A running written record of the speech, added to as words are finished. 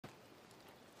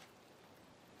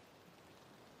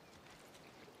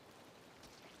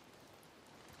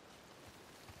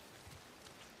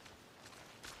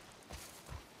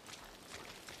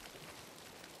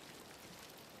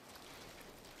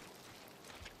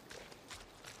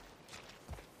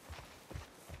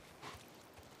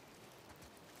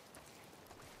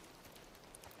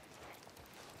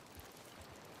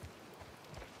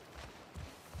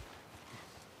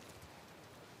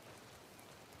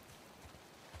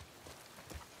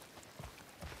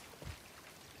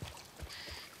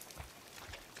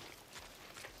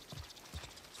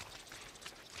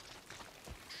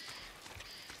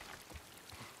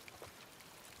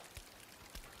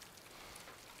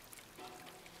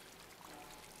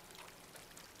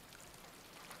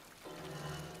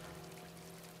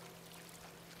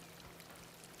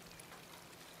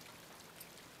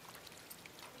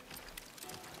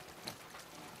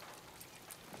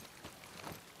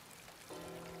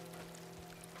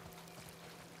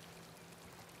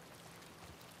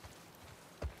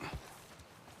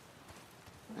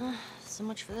So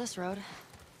much for this road.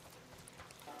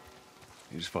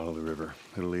 You just follow the river.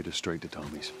 It'll lead us straight to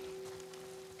Tommy's.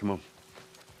 Come on.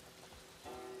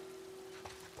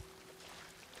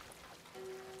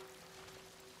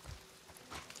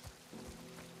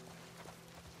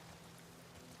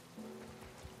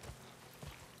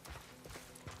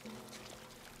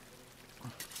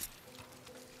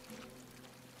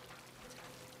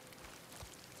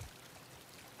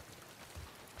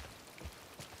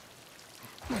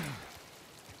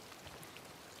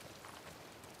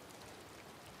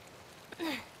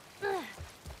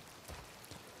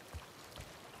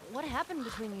 What happened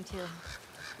between you two? What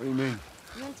do you mean?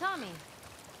 You and Tommy.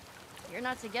 You're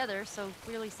not together, so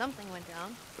clearly something went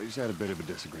down. We just had a bit of a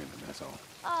disagreement, that's all.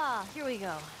 Ah, here we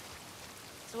go.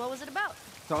 So what was it about?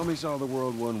 Tommy saw the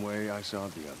world one way, I saw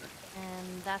it the other.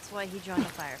 And that's why he joined the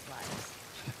Fireflies.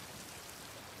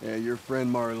 Yeah, your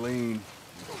friend Marlene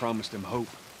promised him hope.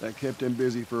 That kept him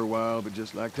busy for a while, but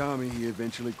just like Tommy, he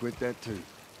eventually quit that too.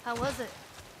 How was it?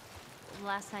 The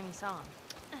last time you saw him?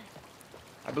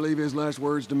 I believe his last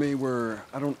words to me were,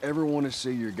 I don't ever want to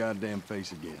see your goddamn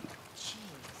face again. Jeez.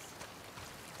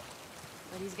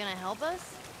 But he's gonna help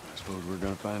us? I suppose we're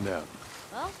gonna find out.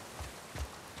 Well,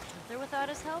 with or without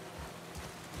his help,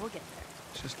 we'll get there.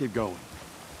 Let's just keep going.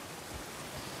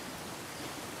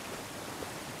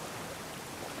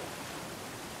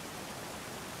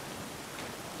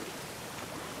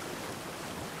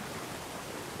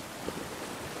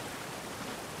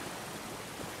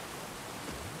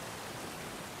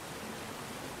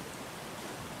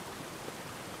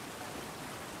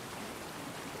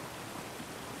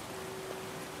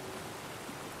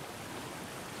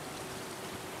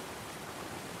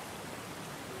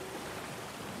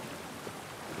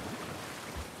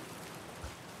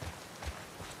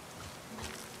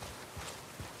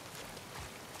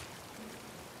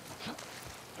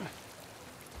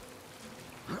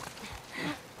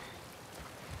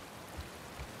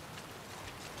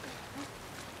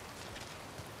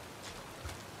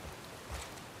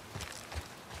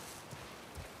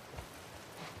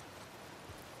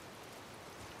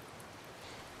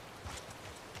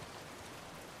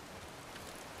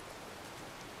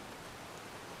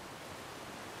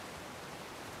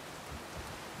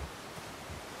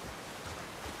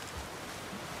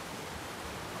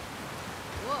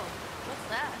 What's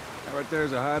that? Right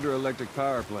there's a hydroelectric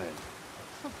power plant.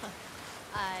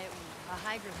 A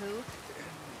hydro who?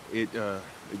 It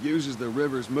uses the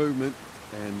river's movement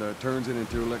and turns it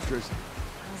into electricity.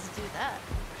 How does it do that?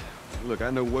 Look, I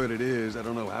know what it is. I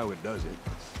don't know how it does it.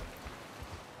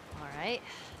 All right.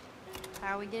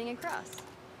 How are we getting across?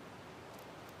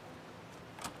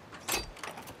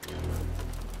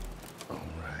 All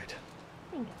right.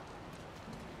 Bingo.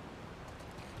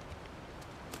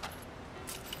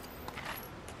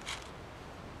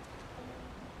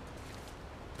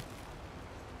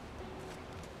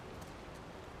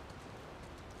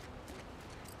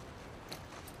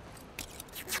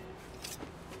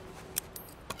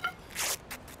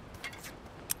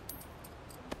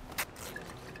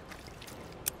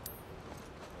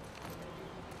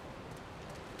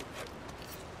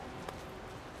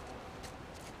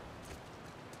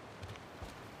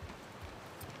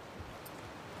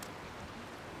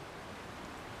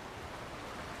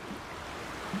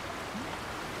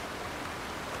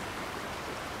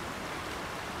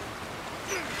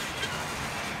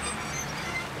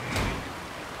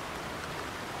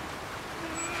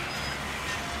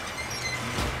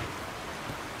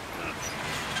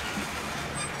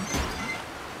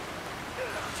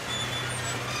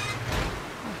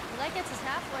 Gets us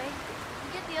halfway. If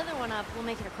we get the other one up, we'll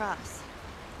make it across.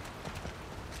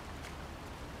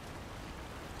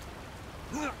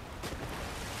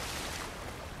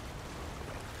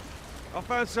 I'll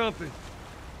find something.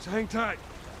 So hang tight.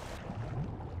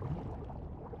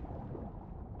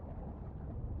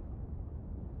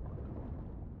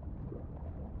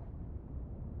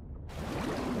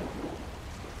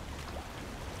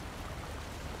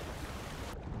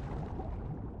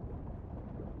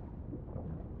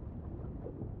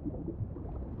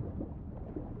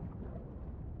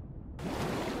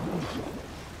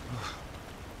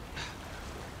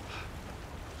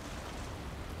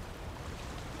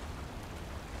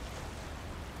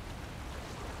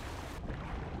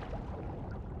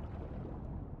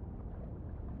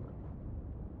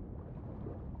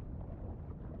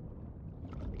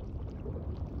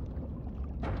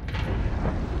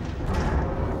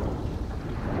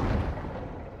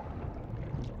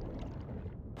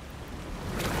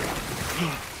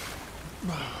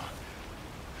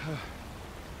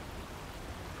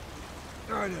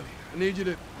 All right, Ellie, I need you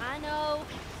to... I know.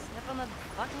 Step on the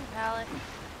fucking pallet.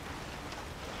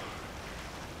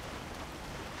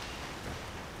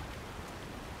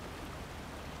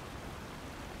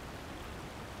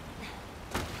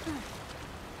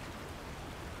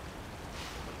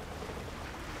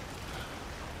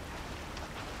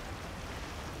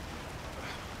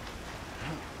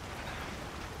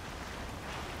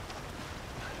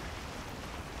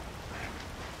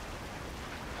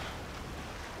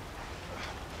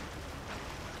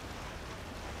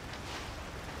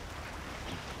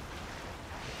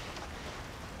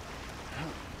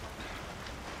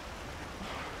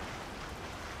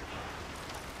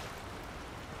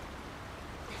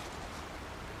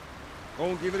 Go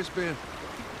on, give it a spin.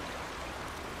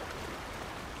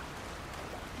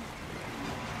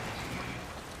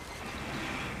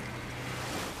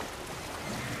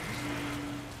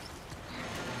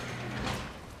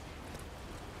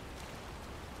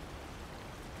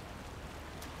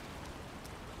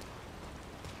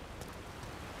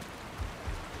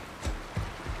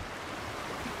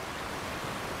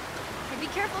 Hey, be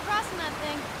careful crossing that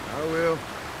thing. I will.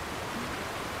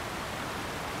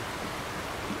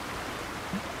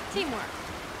 Teamwork.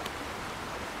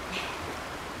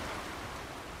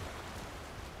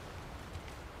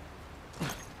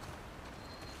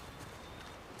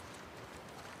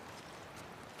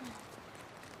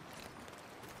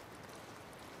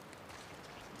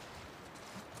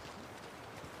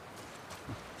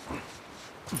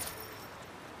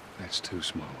 That's too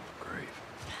small of a grave.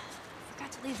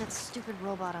 Forgot to leave that stupid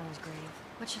robot on his grave.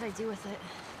 What should I do with it?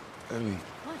 Ellie,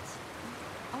 What?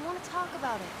 I want to talk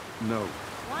about it. no.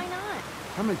 Why not?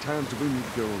 How many times do we need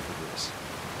to go over this?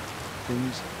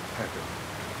 Things happen,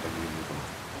 and we move on.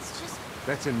 It's just...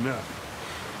 That's enough.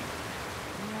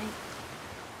 You're right.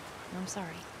 I'm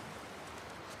sorry.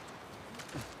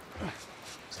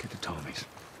 Let's get to Tommy's.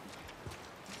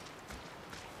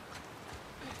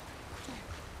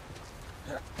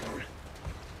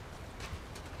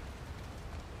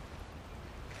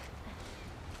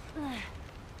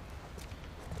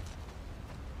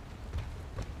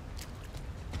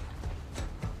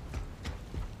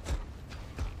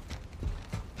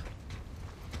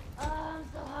 I'm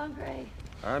so hungry.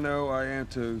 I know, I am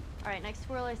too. All right, next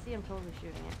squirrel I see, I'm totally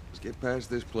shooting it. Let's get past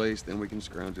this place, then we can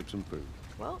scrounge up some food.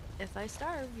 Well, if I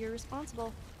starve, you're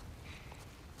responsible.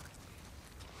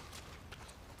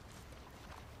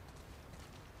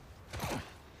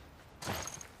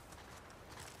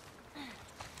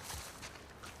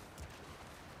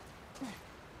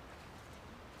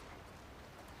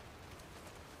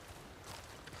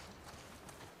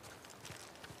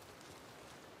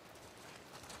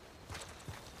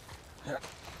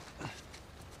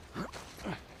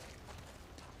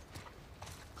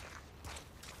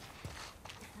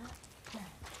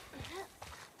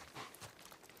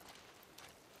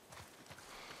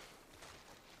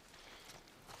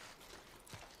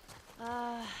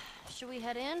 Should we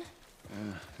head in?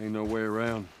 Ain't no way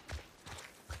around.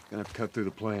 Gonna have to cut through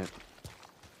the plant.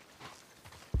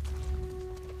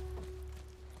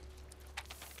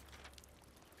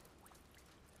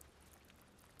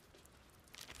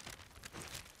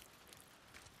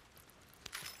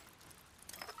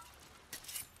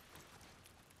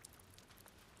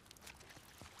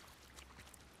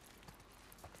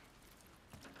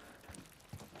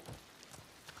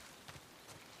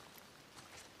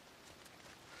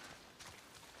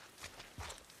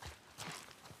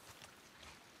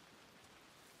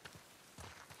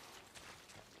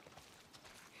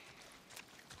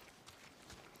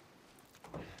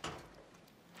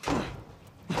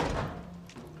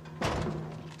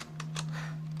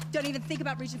 Don't even think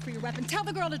about reaching for your weapon. Tell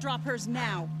the girl to drop hers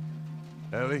now.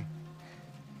 Ellie?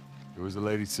 Do as the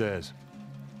lady says.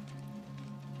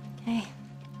 Okay.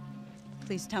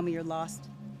 Please tell me you're lost.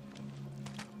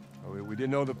 Oh, we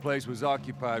didn't know the place was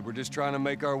occupied. We're just trying to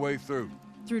make our way through.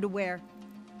 Through to where?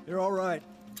 They're all right.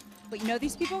 But you know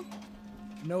these people?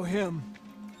 Know him.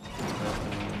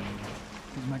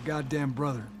 He's my goddamn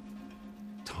brother.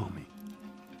 Tommy.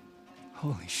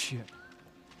 Holy shit.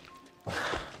 How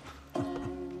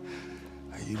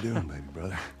you doing, baby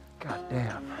brother?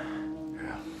 Goddamn.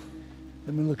 Yeah.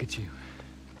 Let me look at you.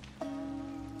 You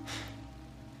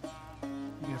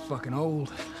get fucking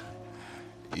old.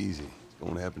 Easy. It's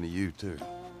going to happen to you, too.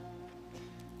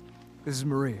 This is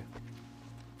Maria.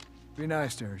 Be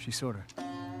nice to her. She sort of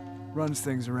runs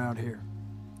things around here.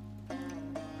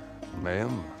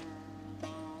 Ma'am,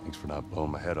 thanks for not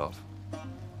blowing my head off.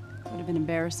 Would have been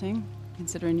embarrassing,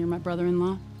 considering you're my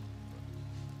brother-in-law.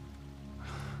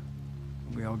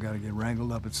 We all gotta get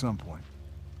wrangled up at some point.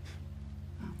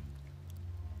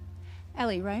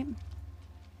 Ellie, right?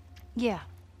 Yeah.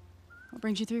 What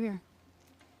brings you through here?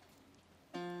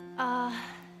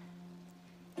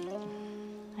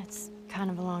 That's kind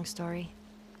of a long story.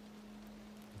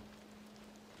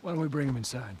 Why don't we bring him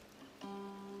inside?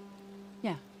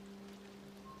 Yeah.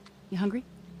 You hungry?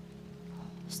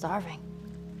 Starving.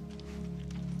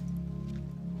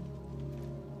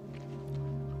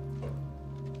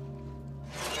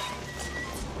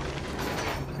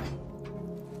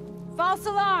 False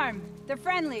alarm! They're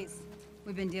friendlies.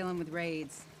 We've been dealing with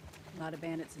raids. A lot of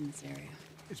bandits in this area.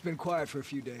 It's been quiet for a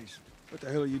few days. What the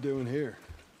hell are you doing here?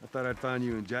 I thought I'd find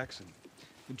you in Jackson.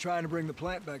 Been trying to bring the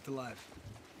plant back to life.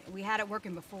 We had it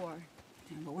working before,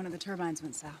 but one of the turbines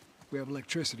went south. We have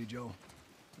electricity, Joel.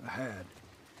 I had.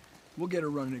 We'll get her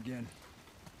running again.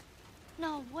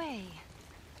 No way.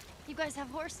 You guys have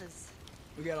horses.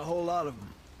 We got a whole lot of them.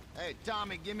 Hey,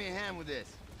 Tommy, give me a hand with this.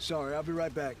 Sorry, I'll be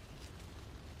right back.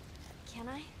 Can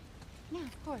I? Yeah,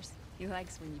 of course. He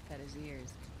likes when you pet his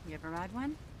ears. You ever ride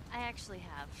one? I actually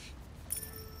have.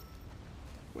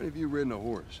 When have you ridden a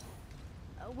horse?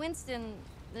 Winston,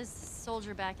 this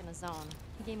soldier back in the zone,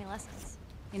 he gave me lessons.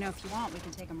 You know, if you want, we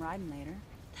can take him riding later.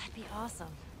 That'd be awesome.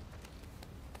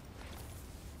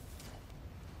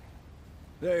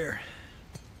 There.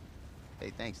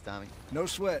 Hey, thanks, Tommy. No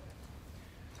sweat.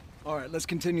 All right, let's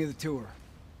continue the tour.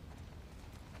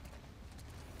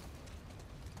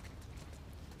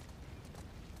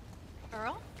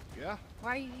 Earl? Yeah?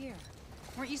 Why are you here?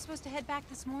 Weren't you supposed to head back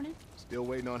this morning? Still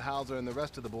waiting on Hauser and the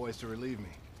rest of the boys to relieve me.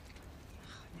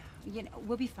 No, you know,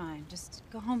 we'll be fine. Just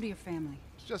go home to your family.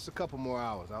 It's just a couple more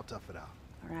hours. I'll tough it out.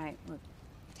 All right, look,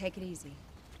 take it easy.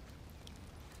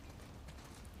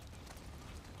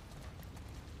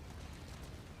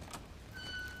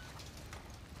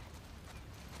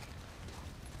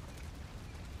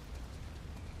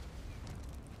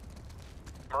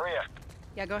 Maria,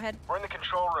 Yeah, go ahead. we're in the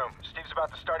control room. Steve's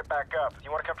about to start it back up.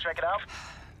 You want to come check it out?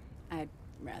 I'd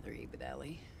rather eat with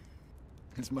Ellie.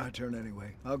 It's my turn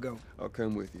anyway. I'll go. I'll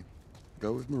come with you.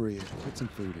 Go with Maria. Put some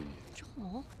food in you.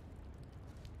 Joel?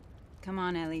 Come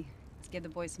on, Ellie. Let's give the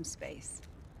boys some space.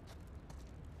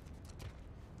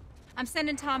 I'm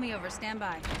sending Tommy over. Stand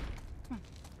by.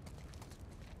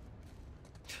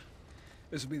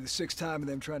 This will be the 6th time of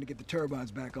them trying to get the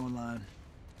turbines back online.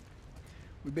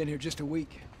 We've been here just a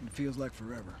week, and it feels like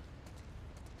forever.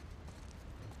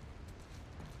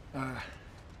 I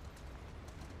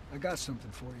got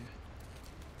something for you.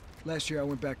 Last year I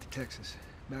went back to Texas,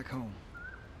 back home.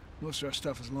 Most of our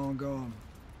stuff is long gone.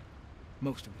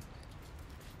 Most of it.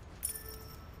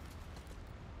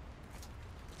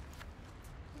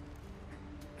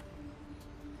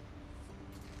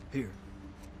 Here.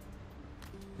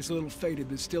 It's a little faded,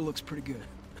 but it still looks pretty good.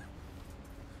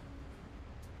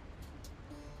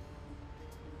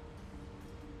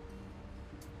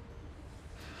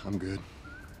 I'm good.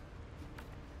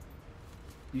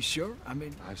 You sure? I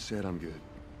mean... I've said I'm good.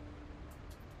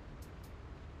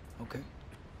 Okay.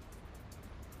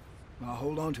 I'll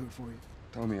hold on to it for you.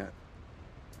 Tommy,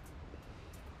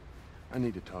 I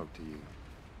need to talk to you.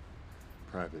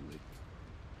 Privately.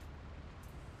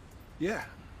 Yeah,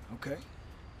 okay.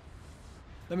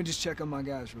 Let me just check on my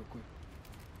guys real quick.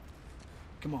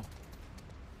 Come on.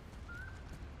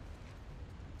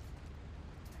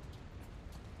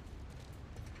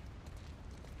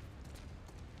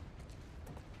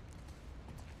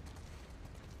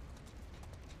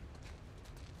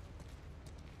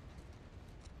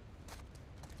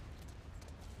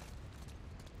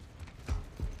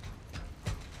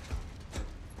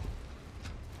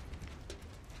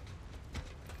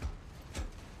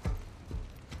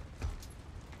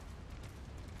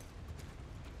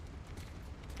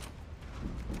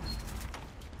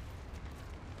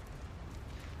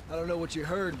 I don't know what you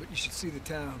heard, but you should see the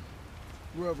town.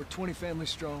 We're over 20 families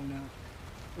strong now.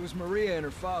 It was Maria and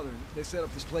her father. They set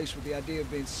up this place with the idea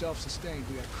of being self-sustained.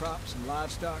 We got crops and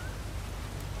livestock.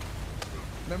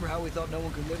 Remember how we thought no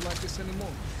one could live like this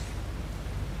anymore?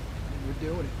 And we're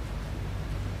doing it.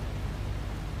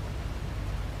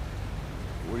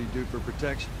 What do you do for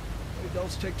protection? The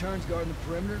adults take turns guarding the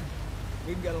perimeter.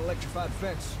 We even got an electrified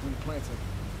fence when the plant's up.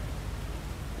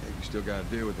 Yeah, you still gotta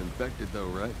deal with infected though,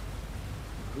 right?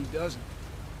 Who doesn't?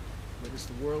 But it's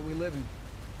the world we live in.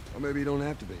 Or maybe you don't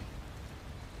have to be.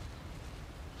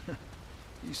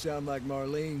 You sound like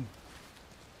Marlene.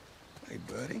 Hey,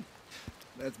 buddy.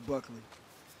 That's Buckley.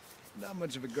 Not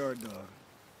much of a guard dog.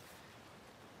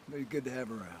 But he's good to have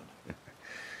around.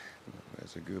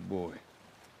 That's a good boy.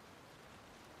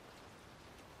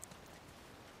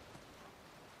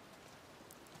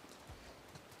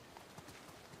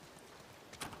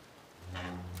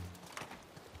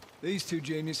 These two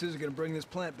geniuses are gonna bring this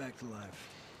plant back to life.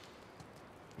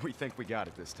 We think we got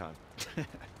it this time.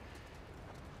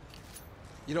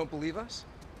 You don't believe us?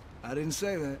 I didn't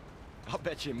say that. I'll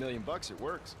bet you $1 million it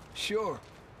works. Sure.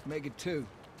 Make it 2.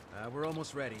 We're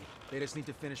almost ready. They just need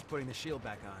to finish putting the shield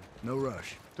back on. No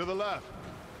rush. To the left.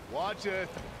 Watch it.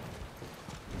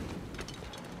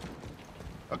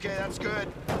 Okay, that's good.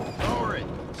 Lower it.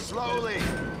 Slowly.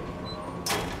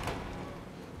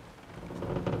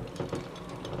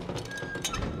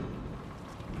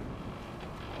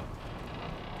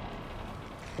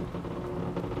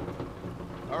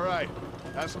 All right.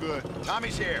 That's good.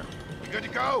 Tommy's here. You good to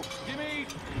go? Give me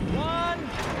 1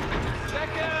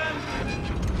 second.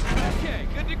 Okay,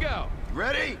 good to go. You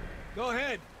ready? Go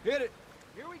ahead. Hit it.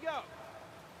 Here we go.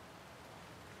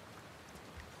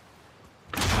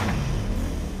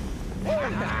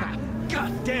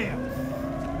 God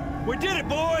damn! We did it,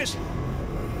 boys!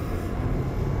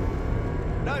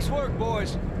 Nice work,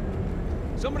 boys.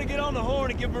 Somebody get on the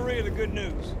horn and give Maria the good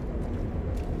news.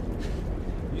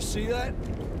 You see that?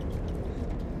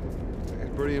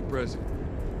 It's pretty impressive.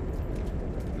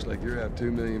 Looks like you're out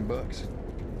 $2 million.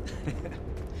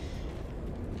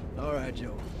 All right,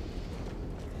 Joe.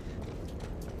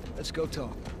 Let's go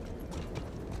talk.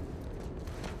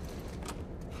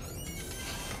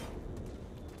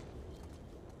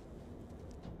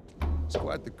 It's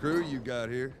quite the crew you got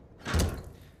here.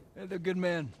 Yeah, they're good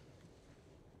men.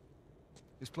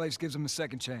 This place gives them a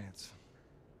second chance.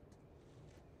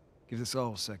 Gives us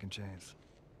all a second chance.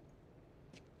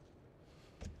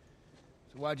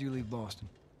 So why'd you leave Boston?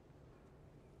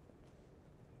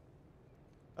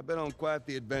 I've been on quite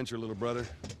the adventure, little brother.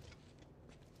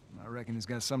 I reckon it's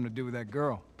got something to do with that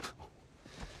girl.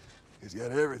 It's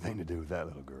got everything to do with that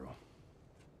little girl.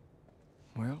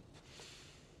 Well,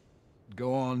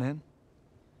 go on then.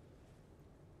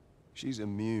 She's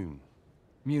immune.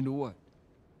 Immune to what?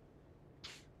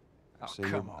 I've Oh, seen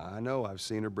come her, on. I know I've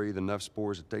seen her breathe enough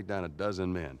spores to take down a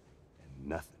dozen men. And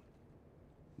nothing.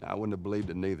 Now, I wouldn't have believed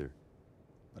it neither.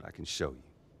 But I can show you.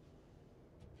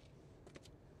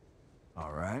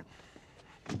 All right.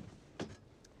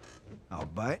 I'll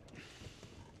bite.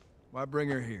 Why bring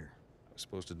her here? I was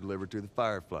supposed to deliver to the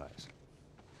Fireflies.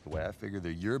 The way I figure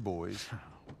they're your boys.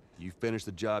 You finish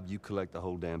the job, you collect the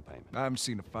whole damn payment. I haven't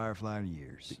seen a Firefly in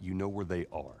years. You know where they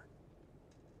are.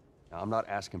 Now, I'm not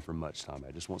asking for much, Tommy.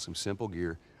 I just want some simple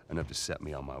gear, enough to set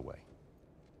me on my way.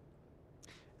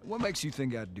 What makes you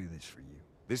think I'd do this for you?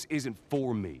 This isn't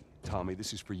for me, Tommy.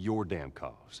 This is for your damn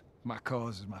cause. My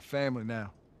cause is my family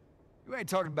now. You ain't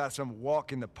talking about some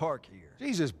walk in the park here.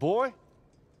 Jesus, boy.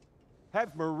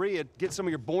 Have Maria get some of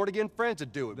your born-again friends to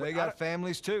do it. They but got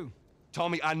families too.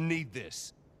 Tommy, I need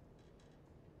this.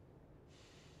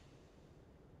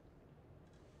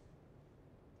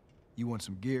 You want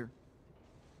some gear?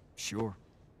 Sure.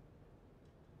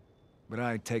 But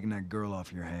I ain't taking that girl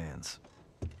off your hands.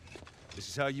 This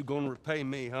is how you gonna repay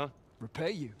me, huh?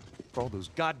 Repay you? For all those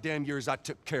goddamn years I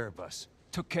took care of us.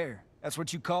 Took care. That's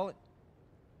what you call it?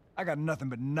 I got nothing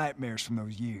but nightmares from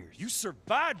those years. You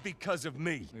survived because of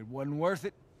me. It wasn't worth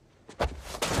it? I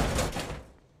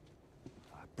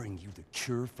bring you the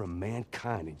cure from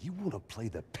mankind, and you wanna play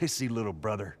the pissy little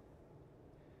brother.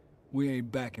 We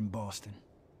ain't back in Boston.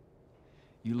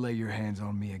 You lay your hands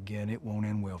on me again, it won't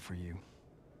end well for you.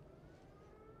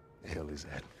 The hell is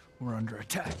that? We're under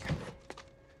attack.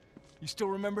 You still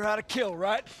remember how to kill,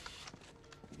 right?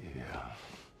 Yeah.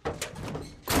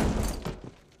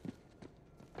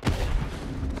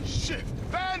 Shit!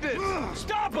 Bandits!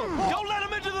 Stop them! Don't let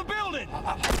them into the building!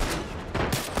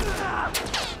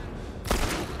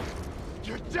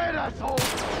 You're dead, asshole!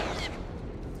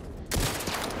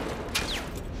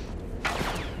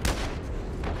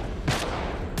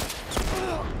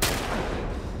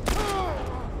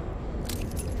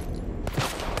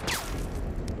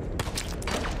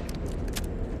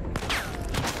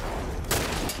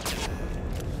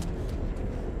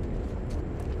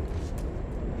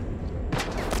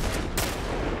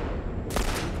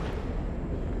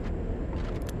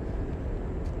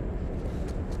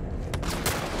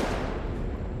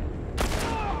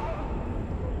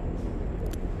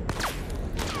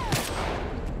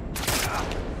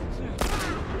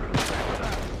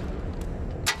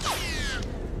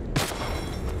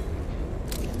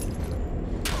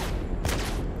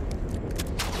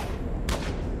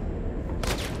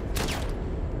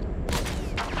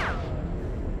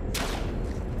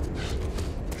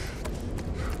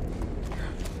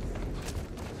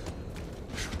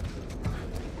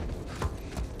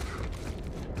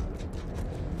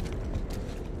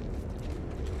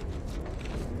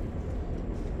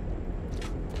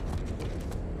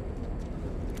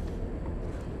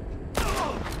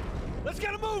 Let's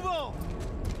get a move on!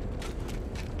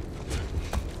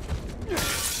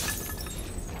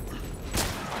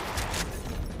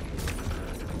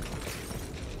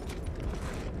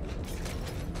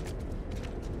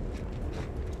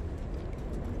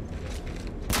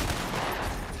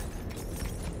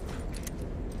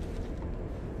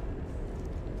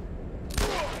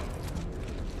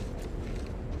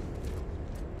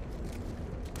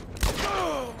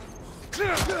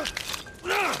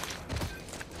 My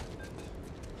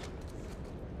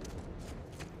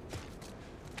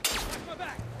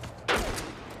back.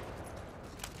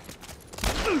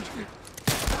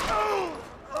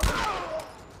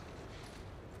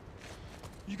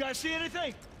 You guys see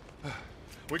anything?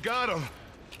 We got him.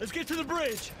 Let's get to the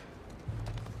bridge.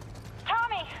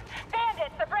 Tommy!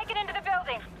 Bandits! They're breaking into the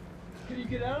building! Can you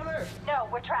get out of there? No,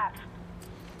 we're trapped.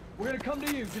 We're gonna come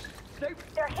to you. Just stay...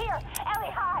 They're here!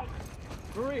 Ellie, hide!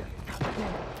 Maria! God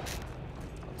damn it.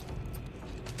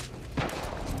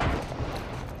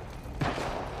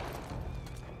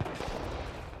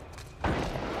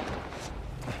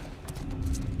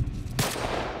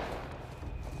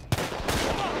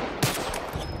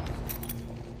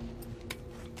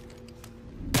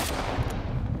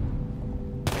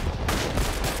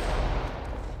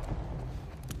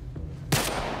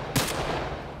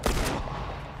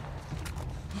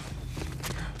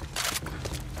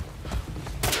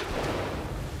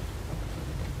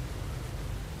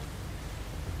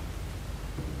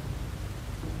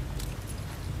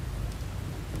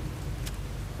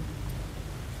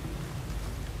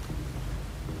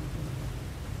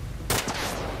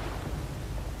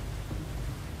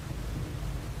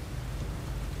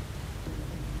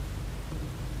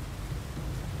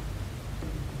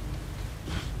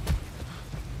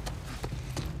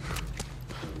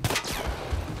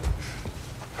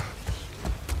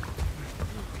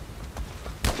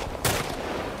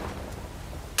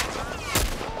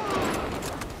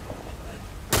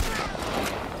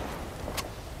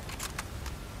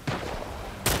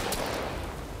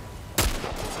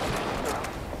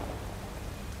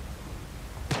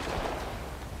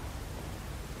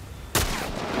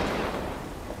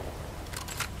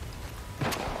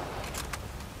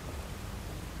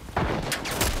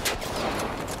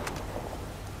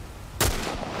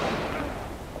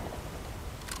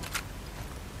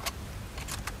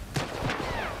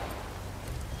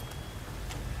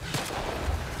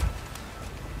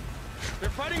 They're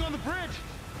fighting on the bridge.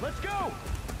 Let's go.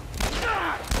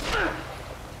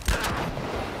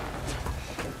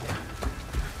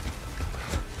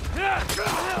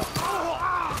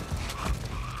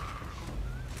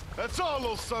 That's all,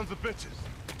 those sons of bitches.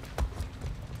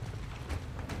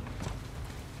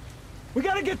 We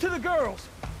gotta get to the girls.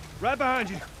 Right behind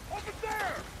you. Over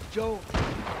there! Joel,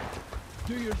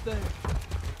 do your thing.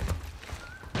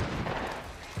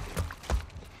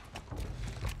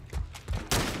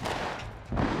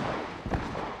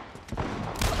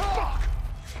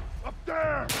 Up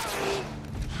there!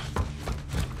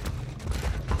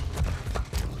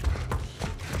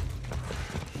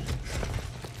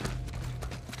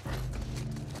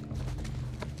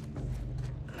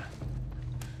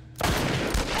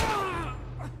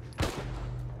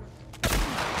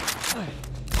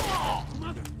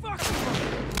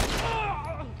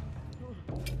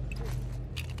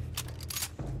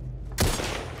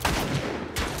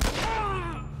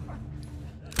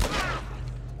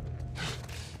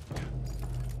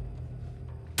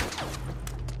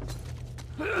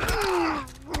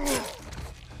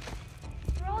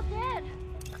 We're all dead.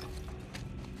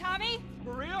 Tommy?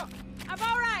 Maria? I'm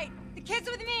all right. The kid's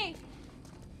with me.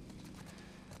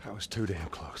 I was too damn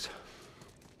close.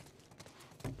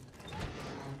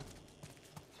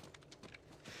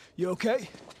 You okay?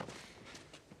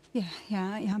 Yeah,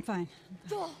 I'm fine.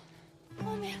 Oh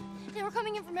man, they were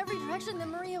coming in from every direction. Then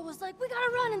Maria was like, "We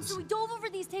gotta run!" And so we dove over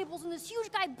these tables, and this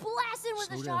huge guy blasted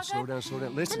with a shotgun. Slow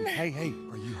down. Listen, hey,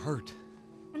 are you hurt?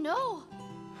 No.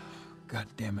 God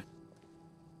damn it.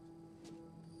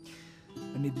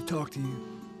 I need to talk to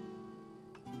you.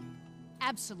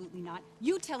 Absolutely not.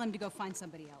 You tell him to go find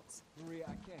somebody else. Maria,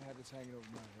 I can't have this hanging over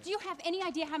my head. Do you have any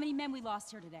idea how many men we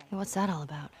lost here today? Hey, what's that all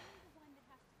about?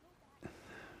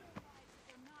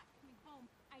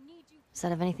 Does that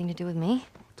have anything to do with me?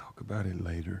 We'll talk about it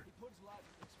later.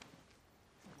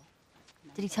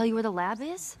 Did he tell you where the lab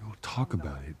is? We'll talk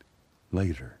about it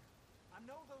later.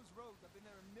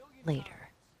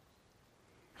 Later.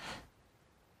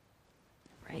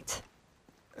 Right.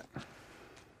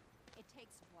 It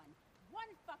takes one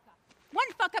fuck up.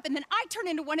 One fuck up, and then I turn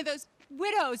into one of those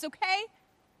widows, okay?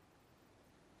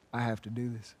 I have to do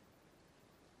this.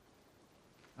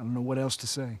 I don't know what else to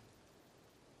say.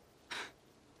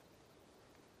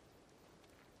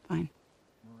 Fine.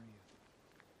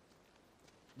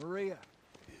 Maria.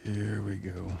 Here we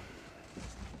go.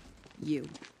 You.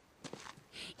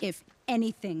 If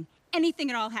anything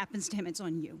at all happens to him, it's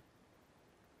on you.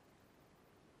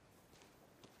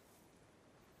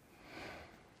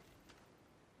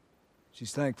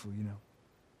 She's thankful, you know.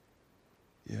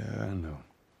 Yeah, I know.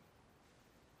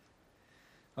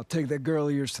 I'll take that girl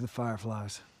of yours to the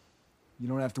Fireflies. You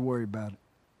don't have to worry about it.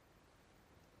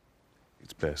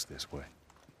 It's best this way.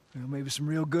 Well, maybe some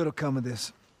real good will come of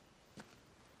this.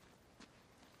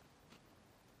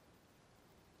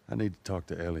 I need to talk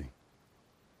to Ellie.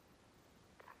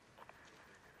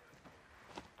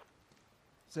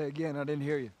 Say again, I didn't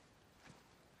hear you.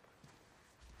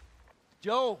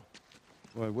 Joel!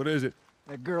 What is it?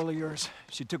 That girl of yours.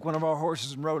 She took one of our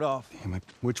horses and rode off. Damn it.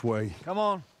 Which way? Come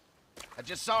on. I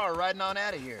just saw her riding on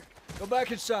out of here. Go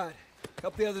back inside.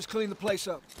 Help the others clean the place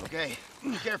up. Okay,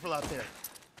 be careful out there.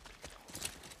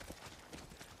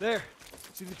 There.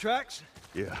 See the tracks?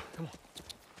 Yeah. Come on.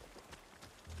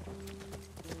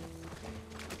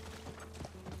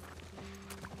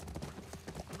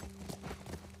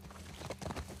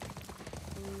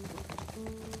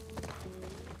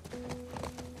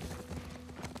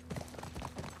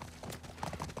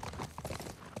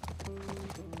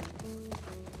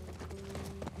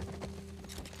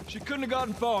 She couldn't have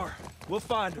gotten far. We'll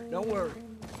find her, don't worry.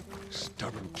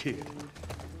 Stubborn kid.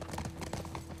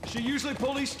 She usually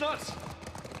pull these stunts.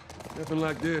 Nothing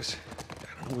like this.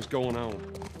 I don't know what's going on.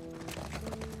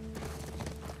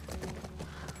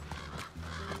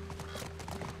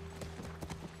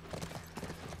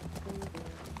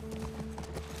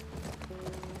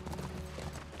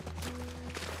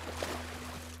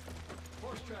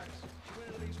 Horse tracks. She went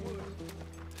into these woods.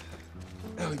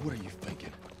 Ellie, what are you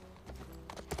thinking?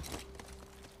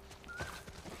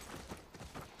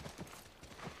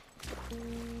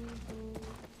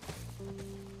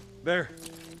 There.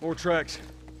 More tracks.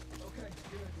 Okay,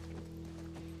 good.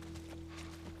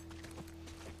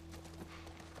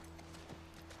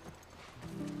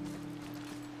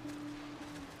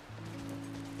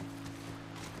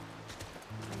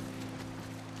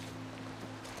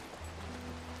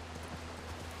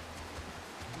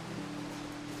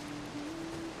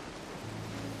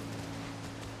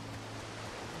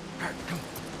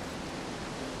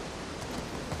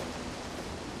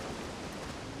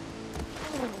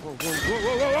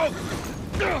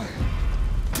 Whoa!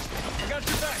 I got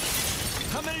your back.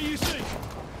 How many you see?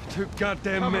 Too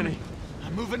goddamn many.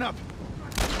 I'm moving up.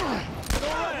 Go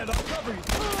ahead, I'll cover you.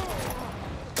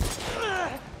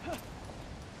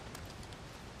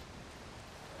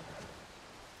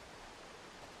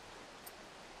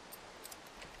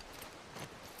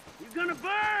 You're gonna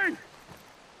burn!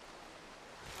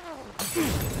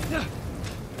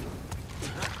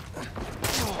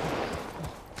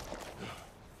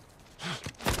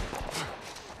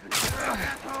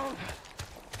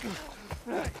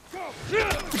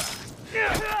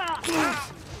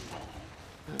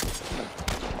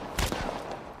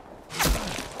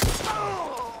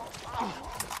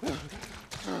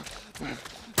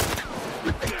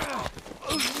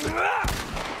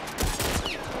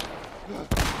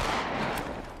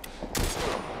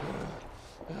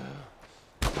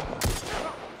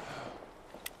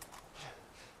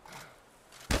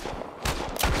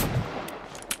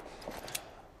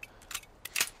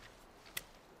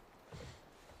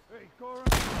 Hey, Cora.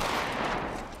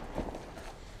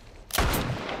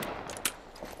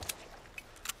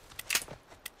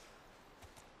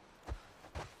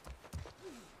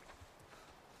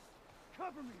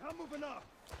 Cover me, I'm moving up.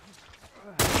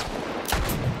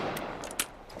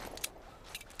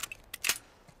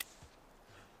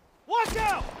 Watch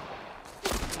out!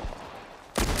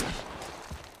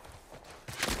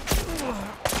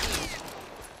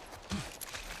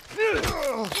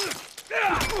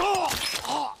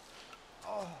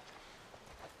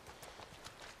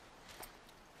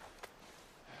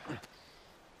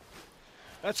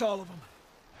 That's all of them.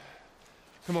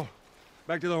 Come on.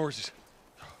 Back to the horses.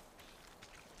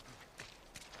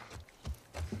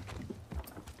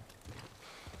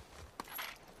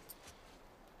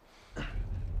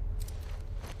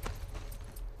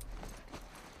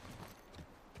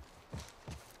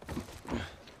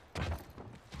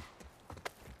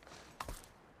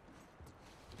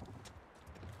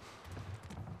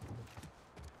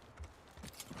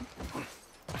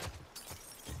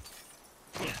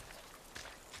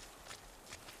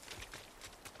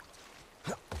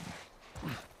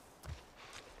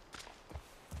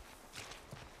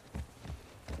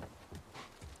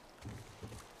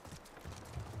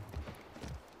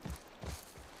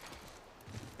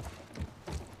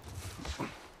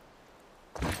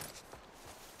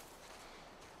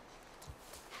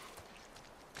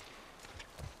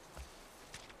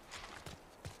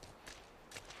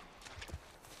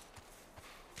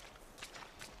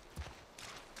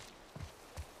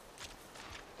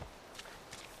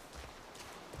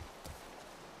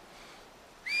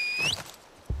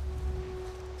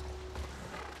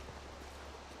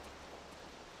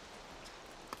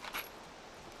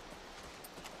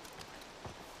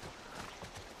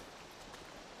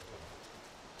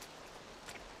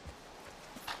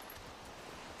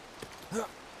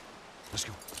 Let's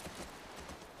go.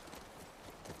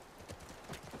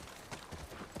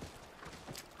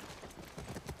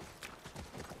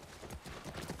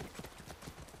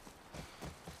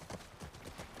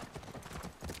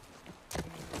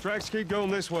 Tracks keep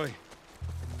going this way.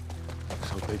 Let's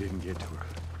hope they didn't get to her.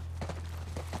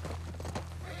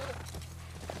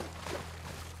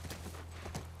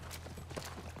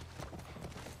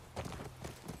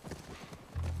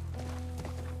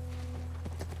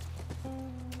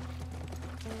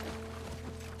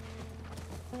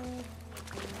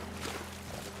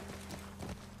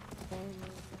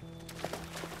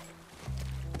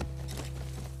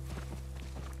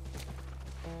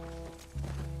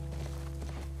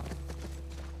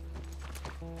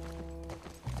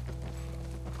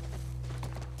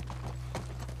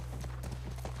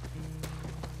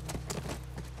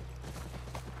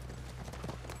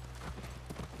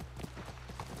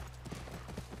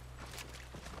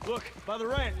 Look, by the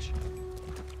ranch.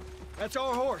 That's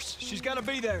our horse. She's gotta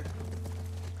be there.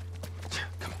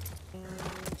 Come on.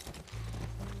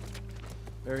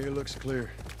 Area looks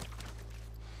clear.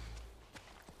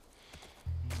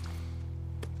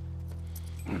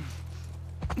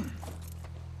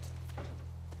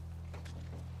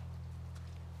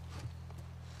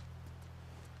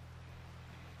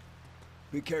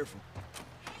 Be careful.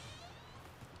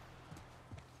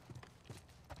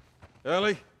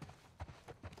 Ellie?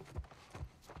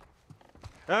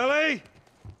 Ellie!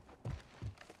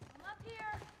 I'm up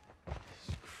here.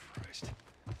 Christ.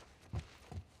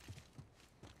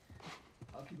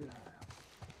 I'll keep an eye out.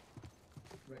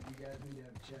 Right, you guys need to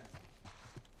have a chat.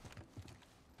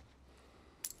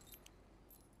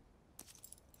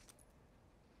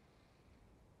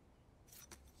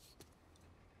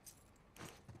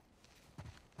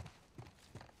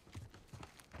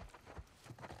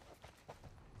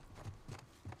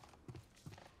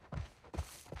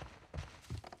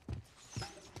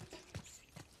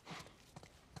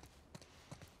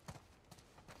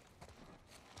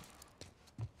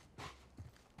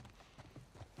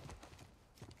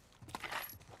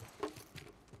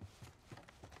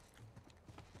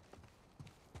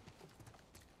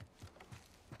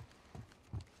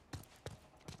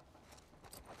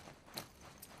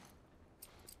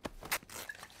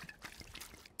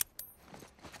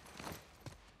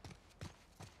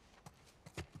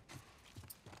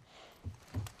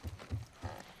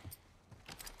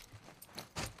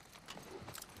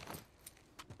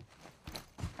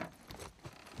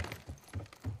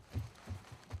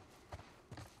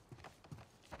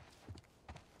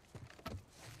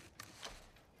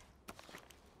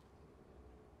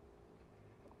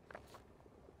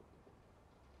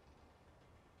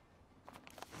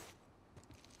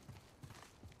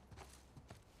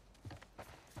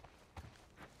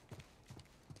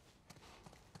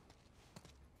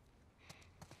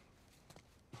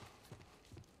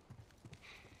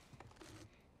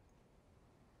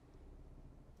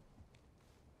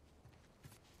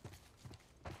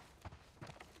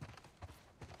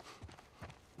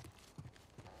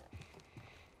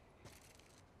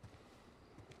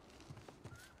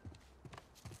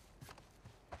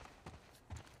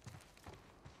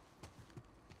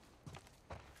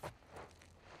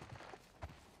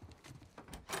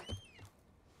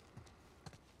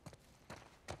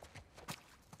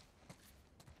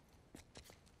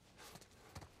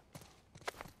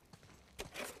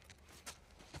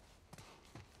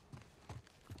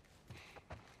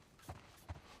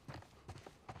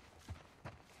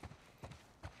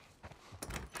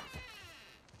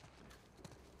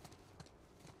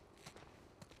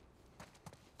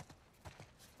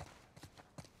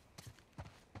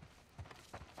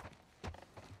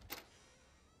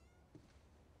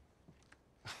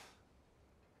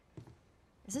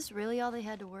 Is this really all they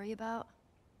had to worry about?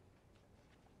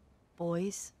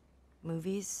 Boys,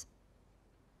 movies,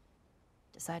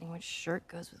 deciding which shirt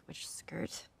goes with which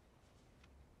skirt.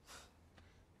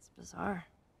 It's bizarre.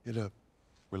 Get up.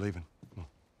 We're leaving. Come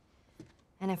on.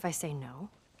 And if I say no?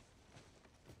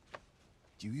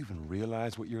 Do you even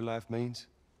realize what your life means?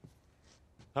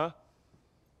 Huh?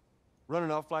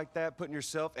 Running off like that, putting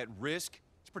yourself at risk?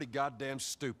 It's pretty goddamn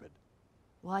stupid.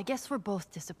 Well, I guess we're both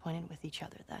disappointed with each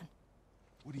other then.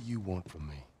 What do you want from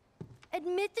me?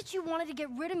 Admit that you wanted to get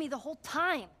rid of me the whole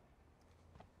time.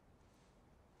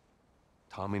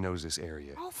 Tommy knows this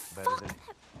area. Oh, better fuck than... that.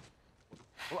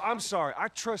 Well, I'm sorry. I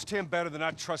trust him better than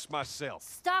I trust myself.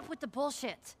 Stop with the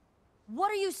bullshit. What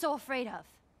are you so afraid of?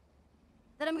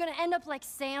 That I'm gonna end up like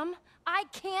Sam? I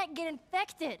can't get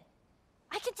infected.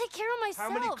 I can take care of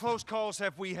myself. How many close calls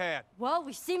have we had? Well,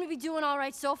 we seem to be doing all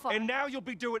right so far. And now you'll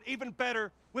be doing even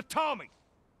better with Tommy.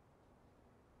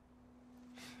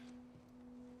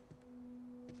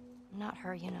 not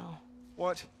her, you know.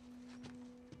 What?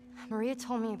 Maria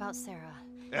told me about Sarah.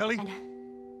 Ellie? And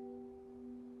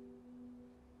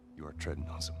You are treading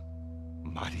on some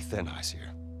mighty thin ice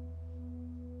here.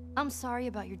 I'm sorry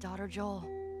about your daughter, Joel.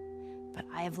 But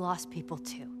I have lost people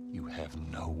too. You have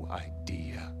no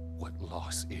idea what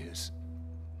loss is.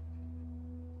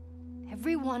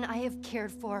 Everyone I have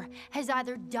cared for has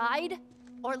either died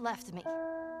or left me.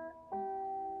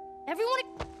 Everyone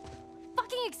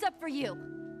fucking except for you.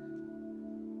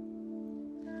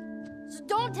 So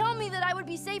don't tell me that I would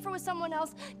be safer with someone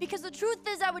else, because the truth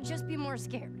is I would just be more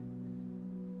scared.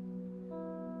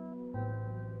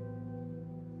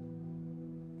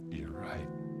 You're right.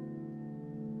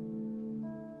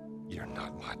 You're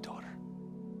not my daughter.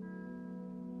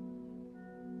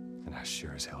 And I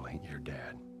sure as hell ain't your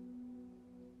dad.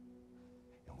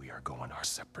 And we are going our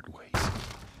separate ways.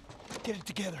 Get it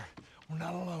together. We're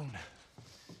not alone.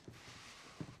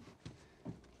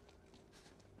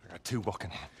 I got two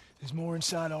walking in. There's more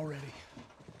inside already.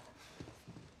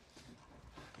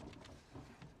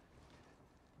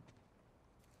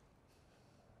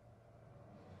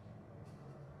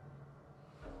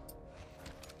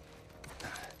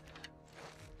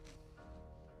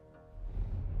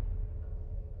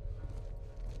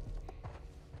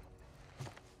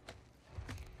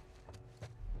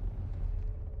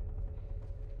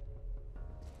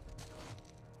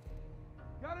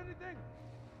 Got anything?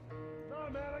 No,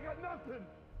 man, I got nothing.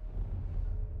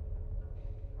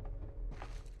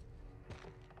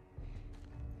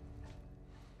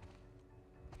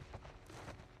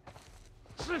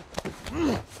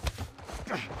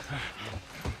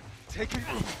 Take it.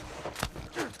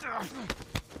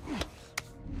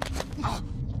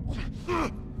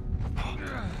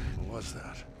 What was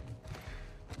that?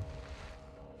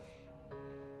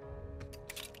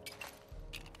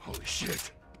 Holy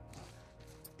shit.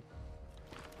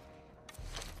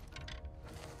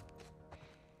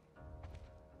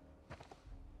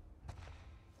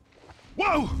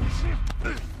 Whoa!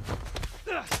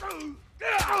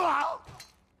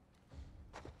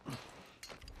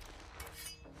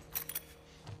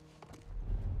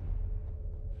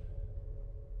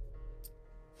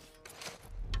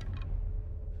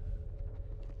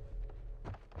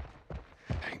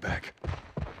 Hang back.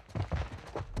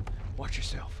 Watch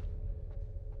yourself.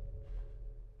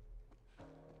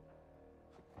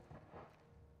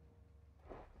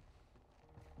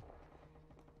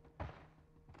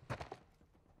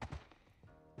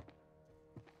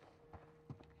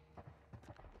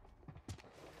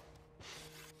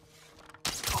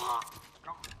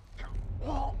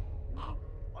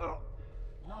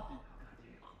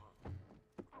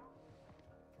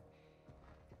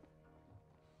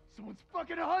 Someone's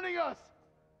fucking hunting us!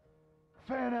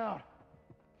 Fan out.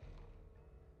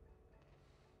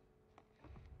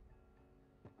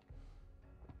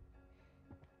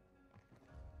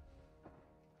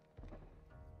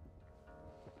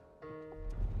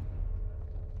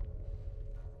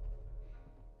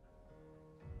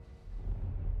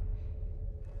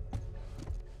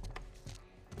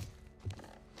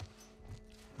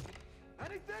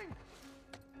 Anything?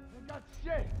 I got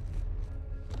shit.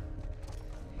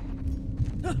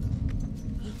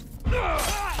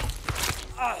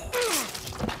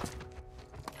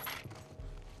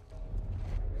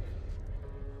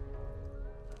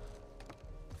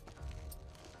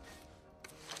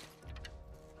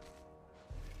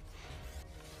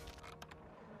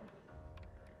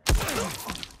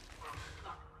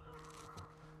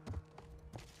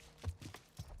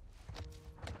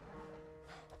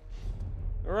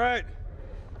 All right,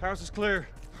 house is clear.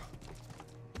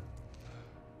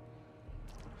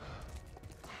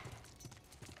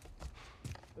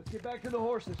 Let's get back to the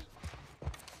horses.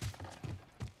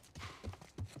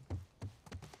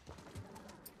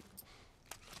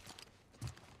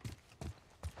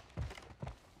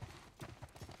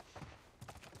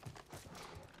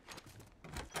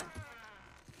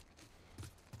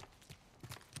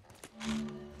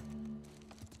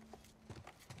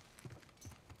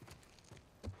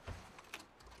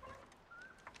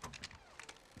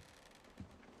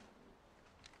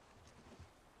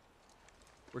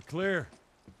 We're clear.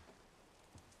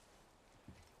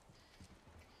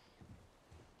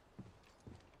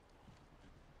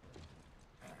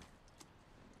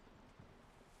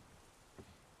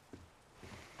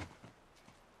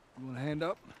 You want a hand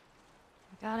up?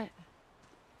 I got it.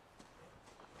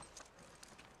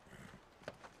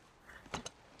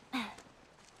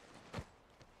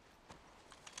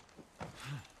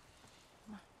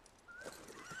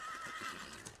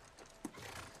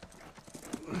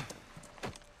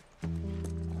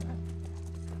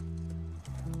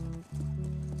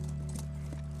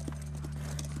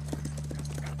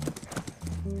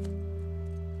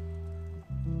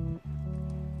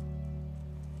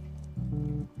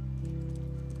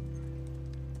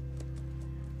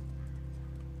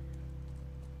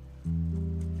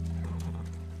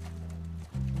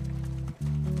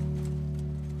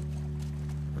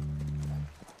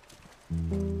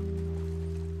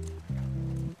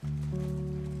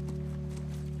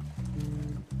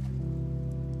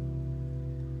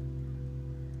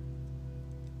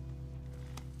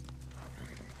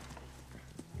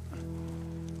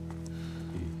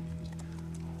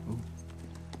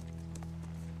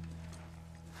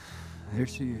 There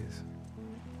she is.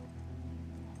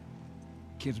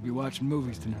 Kids will be watching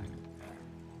movies tonight.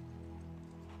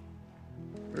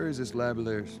 Where is this lab of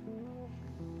theirs?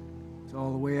 It's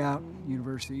all the way out,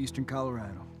 University of Eastern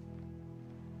Colorado.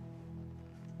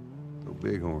 Go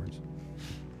Bighorns.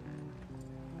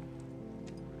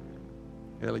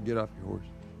 Ellie, get off your horse.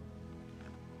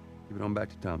 Give it on back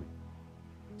to Tommy.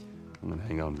 I'm gonna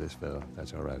hang on to this fella, if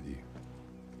that's all right with you.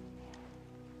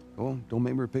 Go on, don't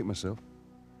make me repeat myself.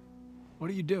 What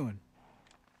are you doing?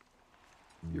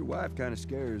 Your wife kind of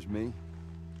scares me.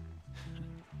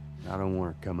 I don't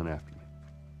want her coming after me.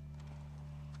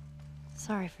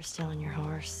 Sorry for stealing your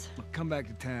horse. Look, come back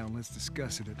to town. Let's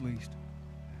discuss it at least.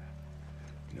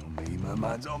 You know me, my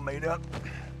mind's all made up.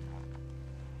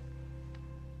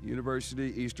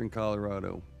 University, Eastern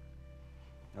Colorado.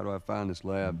 How do I find this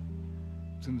lab?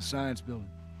 It's in the science building.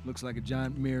 Looks like a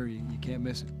giant mirror. You can't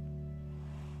miss it.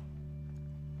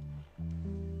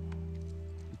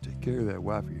 You take care of that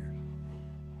wife of yours.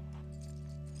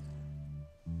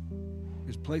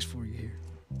 There's a place for you here,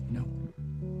 you know?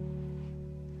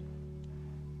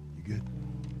 You good?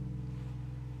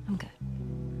 I'm good.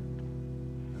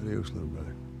 Adios, little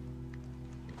brother.